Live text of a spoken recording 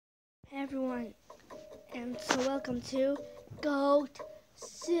welcome to Goat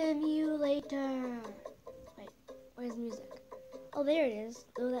Simulator. Wait, where's the music? Oh, there it is.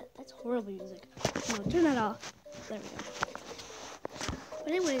 Oh, that's horrible music. No, turn that off. There we go.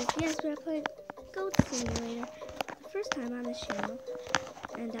 But anyways, yes, we're playing Goat Simulator the first time on this channel,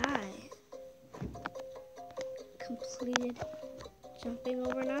 and I completed jumping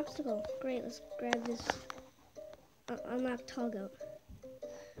over an obstacle. Great, let's grab this. Unlock tall goat.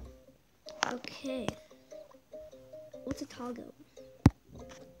 Okay. What's a tall goat? Is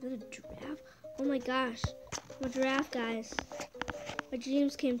that a giraffe? Oh my gosh. I'm a giraffe, guys. My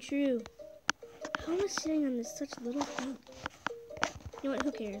dreams came true. How am I sitting on this such little thing? You know what?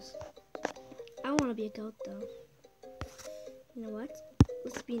 Who cares? I want to be a goat, though. You know what?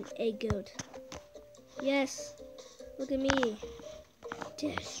 Let's be an egg goat. Yes. Look at me.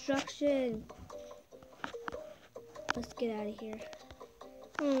 Destruction. Let's get out of here.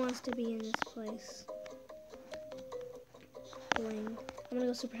 No one wants to be in this place. Boing. I'm gonna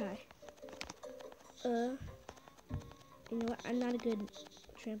go super high. You know what? I'm not a good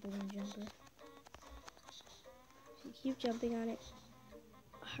trampoline jumper. So you keep jumping on it.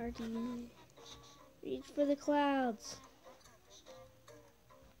 Hardy. Reach for the clouds.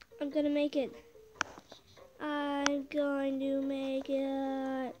 I'm gonna make it. I'm going to make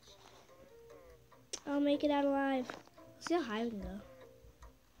it. I'll make it out alive. Let's see how high we can go.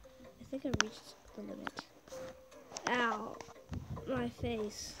 I think I've reached the limit. Ow. My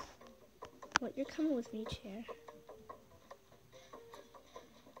face. What? You're coming with me, chair.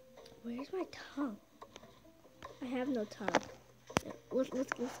 Where's my tongue? I have no tongue. Let's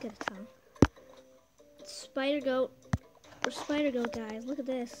get a tongue. Spider goat. We're spider goat, guys. Look at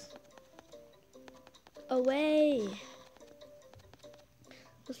this. Away.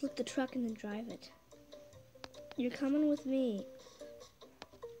 Let's lift the truck and then drive it. You're coming with me.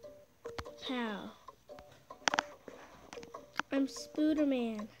 Pow. I'm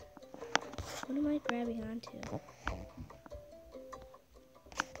Spooderman. What am I grabbing onto?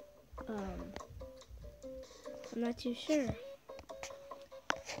 I'm not too sure.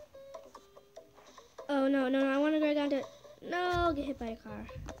 Oh, no, I want to grab onto it. No, get hit by a car.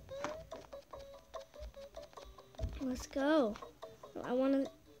 Let's go. I want to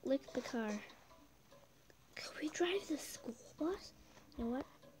lick the car. Could we drive the school bus? You know what?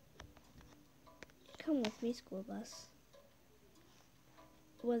 Come with me, school bus.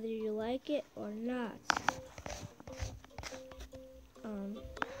 Whether you like it or not.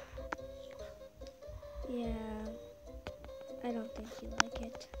 Yeah, I don't think you like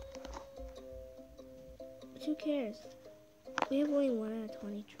it. But who cares? We have only 1 out of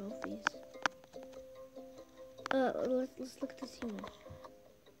 20 trophies. Let's look at this human.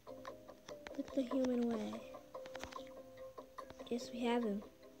 Look the human way. Yes, we have him.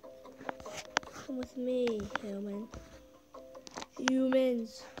 Come with me, human.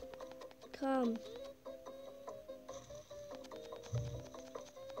 Humans, come.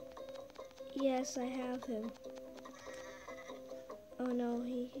 Yes, I have him. Oh no,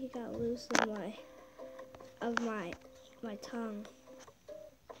 he got loose of my tongue.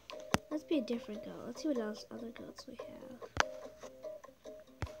 Let's be a different goat. Let's see what else other goats we have.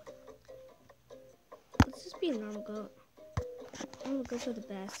 Let's just be a normal goat. Normal goats are the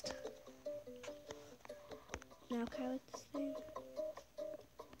best. Now, can I like this thing?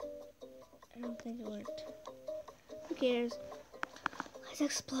 I don't think it worked. Who cares? Let's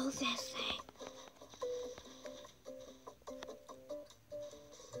explode this thing.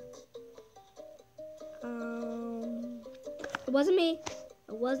 It wasn't me.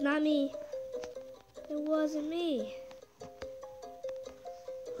 It was not me. It wasn't me.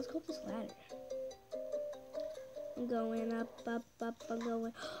 Let's go up this ladder. I'm going up, I'm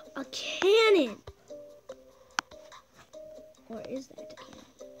going. A cannon! Or is that a cannon?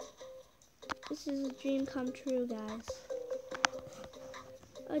 This is a dream come true, guys.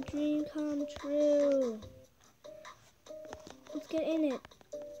 A dream come true. Let's get in it.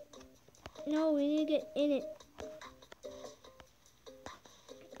 No, we need to get in it.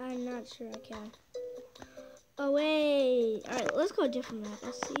 I'm not sure I can. Away! Alright, let's go a different map.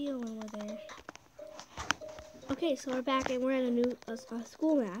 I'll see you when we're there. Okay, so we're back and we're at a new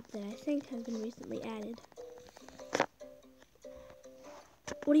school map that I think has been recently added.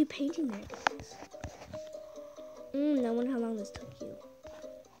 What are you painting there, guys? I wonder how long this took you.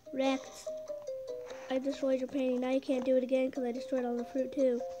 Rex, I destroyed your painting. Now you can't do it again because I destroyed all the fruit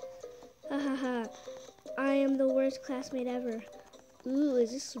too. Ha ha ha. I am the worst classmate ever. Ooh, is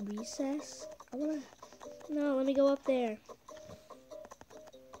this recess? No, let me go up there.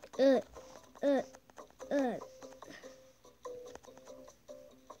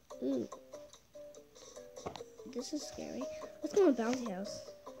 Ooh. This is scary. Let's go to a bouncy house.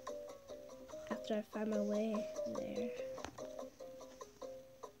 After I find my way there.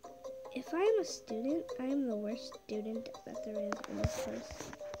 If I am a student, I am the worst student that there is in this place.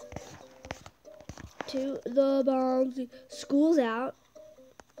 To the bouncy. School's out.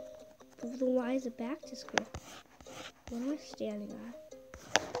 Then why is it back to school? What am I standing on?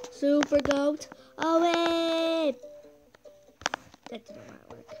 Super goat away! That didn't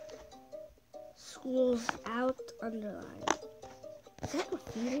work. School's out, underlined. Is that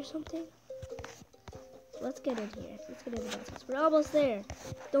graffiti or something? Let's get in here. Let's get in the boxes. We're almost there.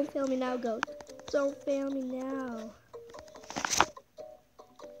 Don't fail me now, goat. Don't fail me now.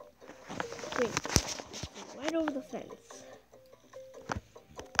 Wait. Right over the fence.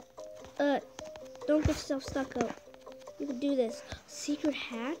 Don't get yourself stuck, goat. You can do this. Secret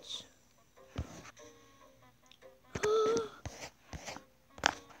hatch?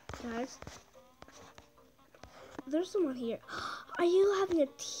 Guys, there's someone here. Are you having a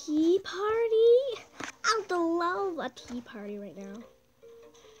tea party? I would love a tea party right now.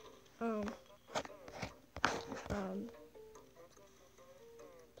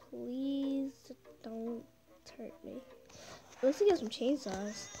 Please don't hurt me. Looks like you have some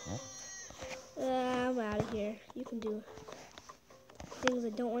chainsaws. I'm out of here. You can do things I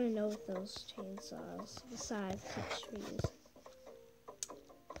don't want to know with those chainsaws. Besides, cut trees.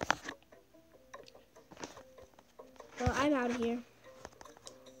 Well, I'm out of here.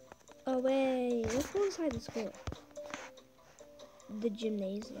 Away. Let's go inside the school. The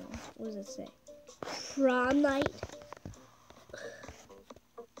gymnasium. What does it say? Prom night.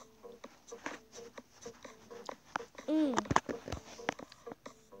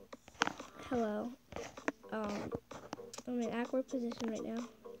 Hello. I'm in an awkward position right now.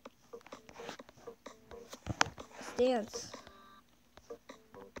 Dance.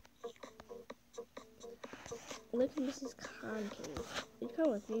 Look at Mrs. Concave. You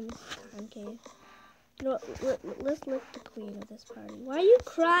come with me, Mrs. Concave. You know what? Let's lick the queen of this party. Why are you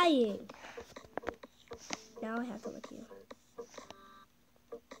crying? Now I have to lick you.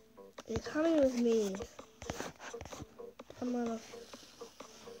 You're coming with me. I'm gonna...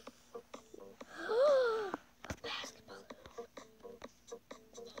 a basketball.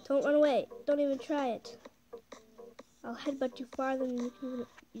 Don't run away. Don't even try it. I'll headbutt you farther than you can.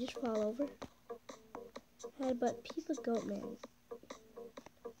 You just fall over. Headbutt Peepa Goatman.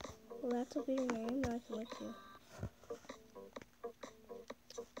 Well, that's will be your name. Now I can lick you.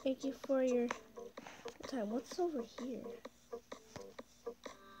 Thank you for your time. What's over here?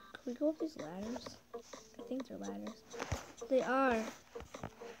 Can we go up these ladders? I think they're ladders. They are.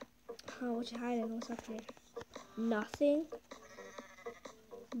 Oh, what you hiding? What's up here? Nothing?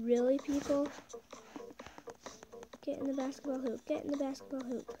 Really, people? Get in the basketball hoop. Get in the basketball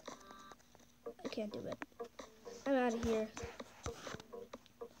hoop. I can't do it. I'm out of here.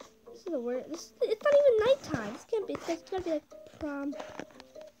 This is the worst. It's not even nighttime. This can't be. It's gotta be like prom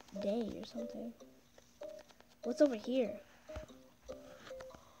day or something. What's over here?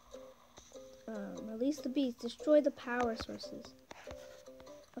 Release the beast. Destroy the power sources.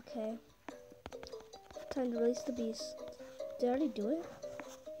 Okay. Time to release the beast. Did I already do it?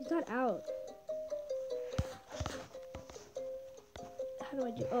 He's not out. How do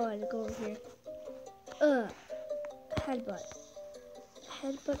I do? Oh, I have to go over here. Headbutt.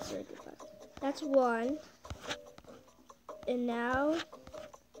 Headbutts are good. That's one. And now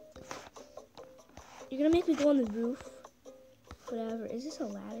you're gonna make me go on the roof. Whatever. Is this a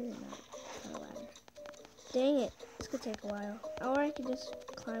ladder or not? Not a ladder. Dang it. This could take a while. Or I could just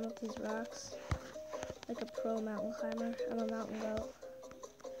climb up these rocks like a pro mountain climber. I'm a mountain goat.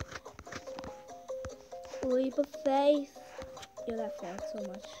 Leap of faith. Yo, that failed so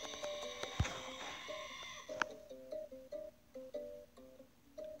much.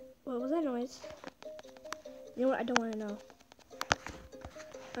 What was that noise? You know what? I don't want to know.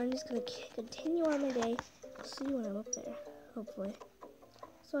 I'm just going to continue on my day. I'll see you when I'm up there, hopefully.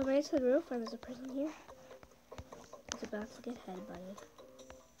 So I made it to the roof, and there's a person here. He's about to get headbutted.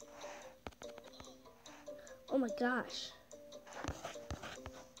 Oh my gosh.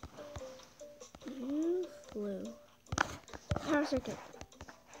 You flew. Power circuit.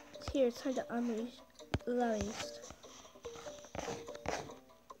 It's here. It's time to unleash the beast.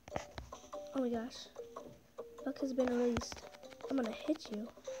 Oh my gosh. Buck has been released. I'm gonna hit you.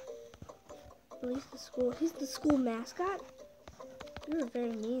 Release the school. He's the school mascot? You're a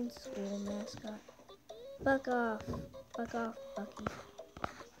very mean school mascot. Buck off. Buck off, Bucky.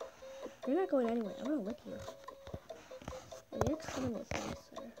 You're not going anywhere. I'm gonna lick you. And you're coming with me,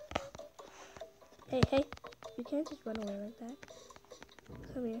 sir. Hey, hey. You can't just run away like that.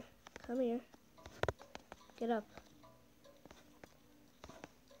 Come here. Come here. Get up.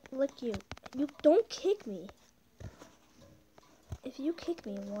 Lick you. You don't kick me. If you kick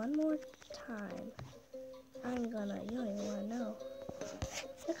me one more time, I'm gonna, you don't even wanna know.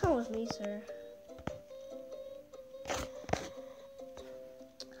 You come with me, sir.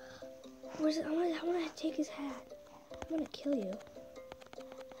 Where's it? I wanna take his hat. I'm gonna kill you.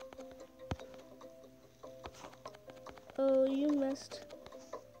 Oh, you messed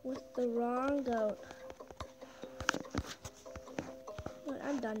with the wrong goat. But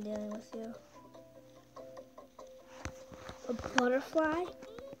I'm done dealing with you. A butterfly?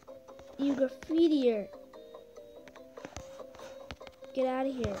 You graffitier. Get out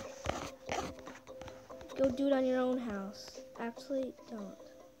of here. Go do it on your own house. Actually, don't.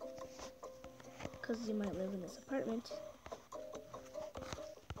 Because you might live in this apartment.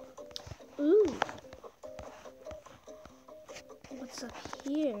 Ooh. What's up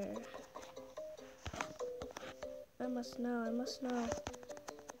here? I must know.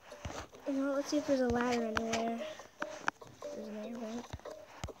 You know, let's see if there's a ladder anywhere. There's an air vent.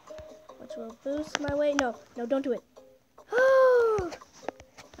 Which will boost my weight. No, don't do it.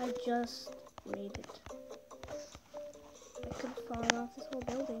 I just made it. I could have fallen off this whole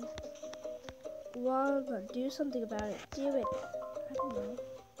building. Well, do something about it. Do it. I don't know.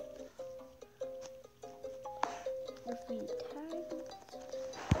 Graffiti tag.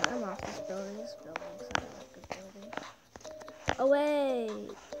 I'm off this building. This building's not a good building. Away!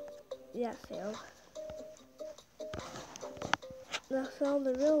 Yeah, failed. That failed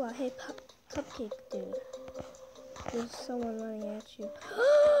the real one. Hey, cupcake dude. There's someone running at you.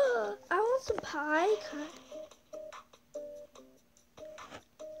 I want some pie.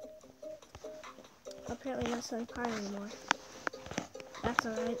 Apparently not selling pie anymore. That's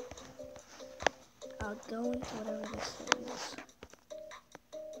alright. I'll go into whatever this is.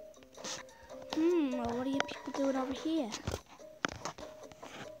 Well, what are you people doing over here?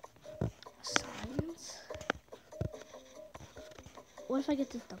 Science? What if I get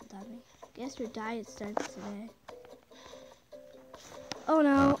this dumped on me? Guess your diet starts today. Oh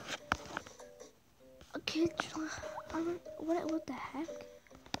no. Okay, what the heck?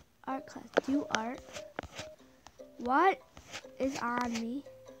 Art class. Do art. What is on me?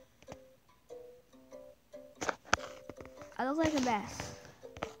 I look like a mess.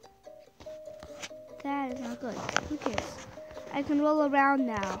 That is not good. Who cares? I can roll around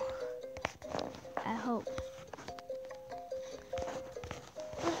now. I hope.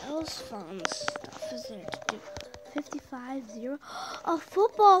 What else fun stuff is there to do? 55-0. A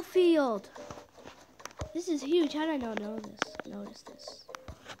football field. This is huge. How did I notice this?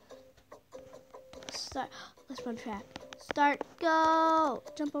 Start. Let's run track. Start. Go.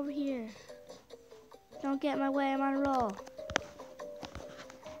 Jump over here. Don't get in my way. I'm on a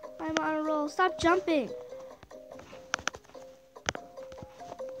roll. Stop jumping.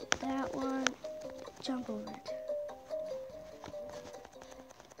 That one. Jump over it.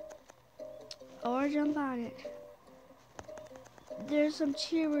 Or jump on it. There's some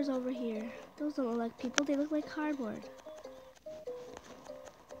cheerers over here. Those don't look like people. They look like cardboard.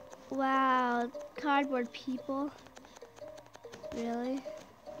 Wow. Cardboard people. Really?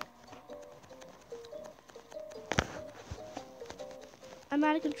 I'm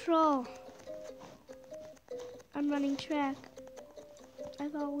out of control. I'm running track.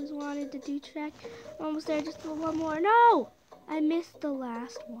 I've always wanted to do track. I'm almost there, just one more. No! I missed the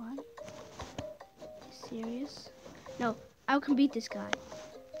last one. Are you serious? No, I can beat this guy.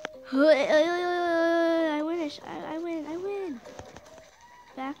 I win.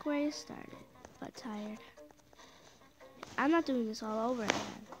 Back where I started, but tired. I'm not doing this all over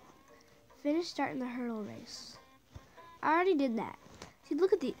again. Finish starting the hurdle race. I already did that. See,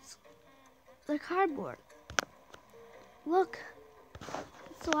 look at these. They're cardboard. Look.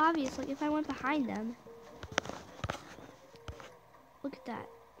 It's so obvious. Like, if I went behind them. Look at that.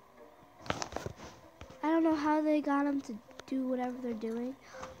 I don't know how they got them to do whatever they're doing.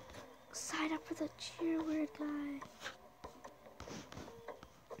 Sign up for the cheerleader guy.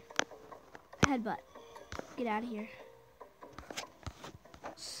 Headbutt. Get out of here.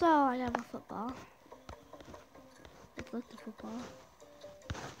 So, I have a football. Let's look at the football.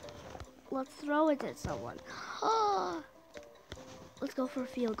 Let's throw it at someone. Let's go for a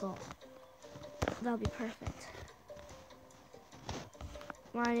field goal. That'll be perfect.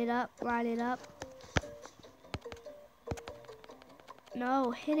 Line it up.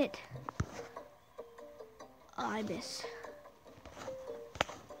 No, hit it. Oh, I missed.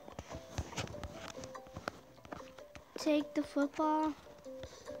 Take the football.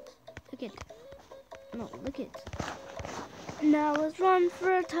 Look it. No, look it. Now let's run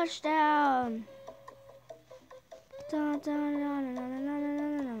for a touchdown. Dun, dun, dun, dun, dun, dun, dun,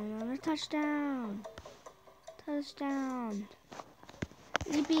 dun, dun, dun. Touchdown. Touchdown.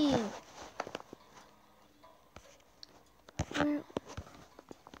 Yippee. Where?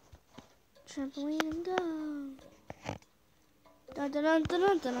 Trampoline and go. Dun, dun, dun, dun,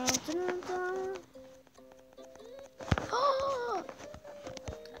 dun, dun, dun, dun. Oh!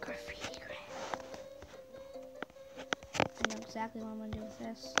 A graffiti grab. I know exactly what I'm gonna do with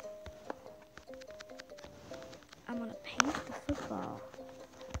this. I'm gonna paint the football.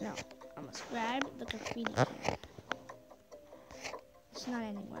 No, I'm gonna grab the graffiti can. It's not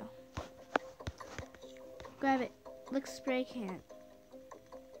ending well. Grab it. Look, spray can.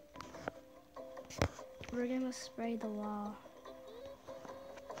 We're gonna spray the wall.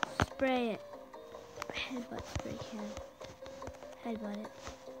 Spray it. Headbutt spray can. Headbutt it.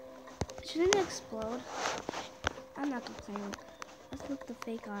 Shouldn't it explode? I'm not complaining. Let's look at the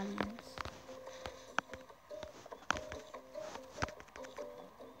fake audience.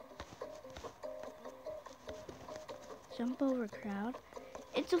 Jump over crowd.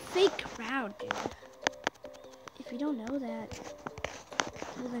 It's a fake crowd, dude. If you don't know that,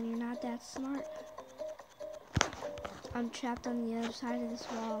 well then you're not that smart. I'm trapped on the other side of this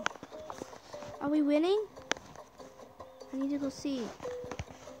wall. Are we winning? I need to go see.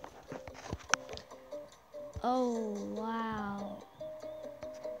 Oh, wow.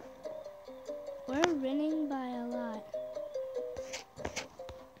 We're winning by a lot.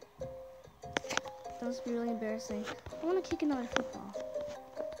 That must be really embarrassing. I want to kick another football.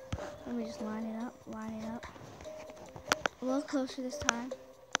 Let me just line it up, A little closer this time.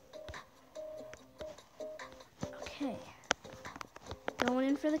 Okay. Going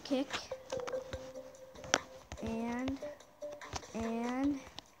in for the kick. And let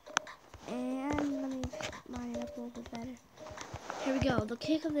me line it up a little bit better. Here we go, the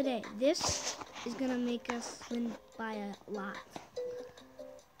kick of the day. This is gonna make us win by a lot.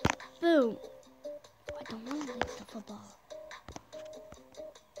 Boom. I don't want to hit the football.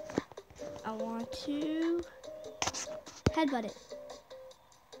 I want to headbutt it.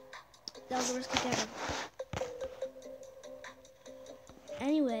 That was the worst kick ever.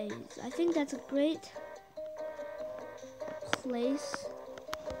 Anyways, I think that's a great place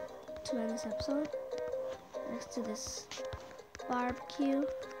to end this episode. Next to this barbecue.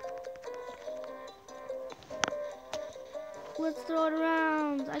 Let's throw it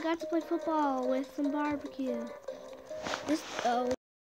around. I got to play football with some barbecue.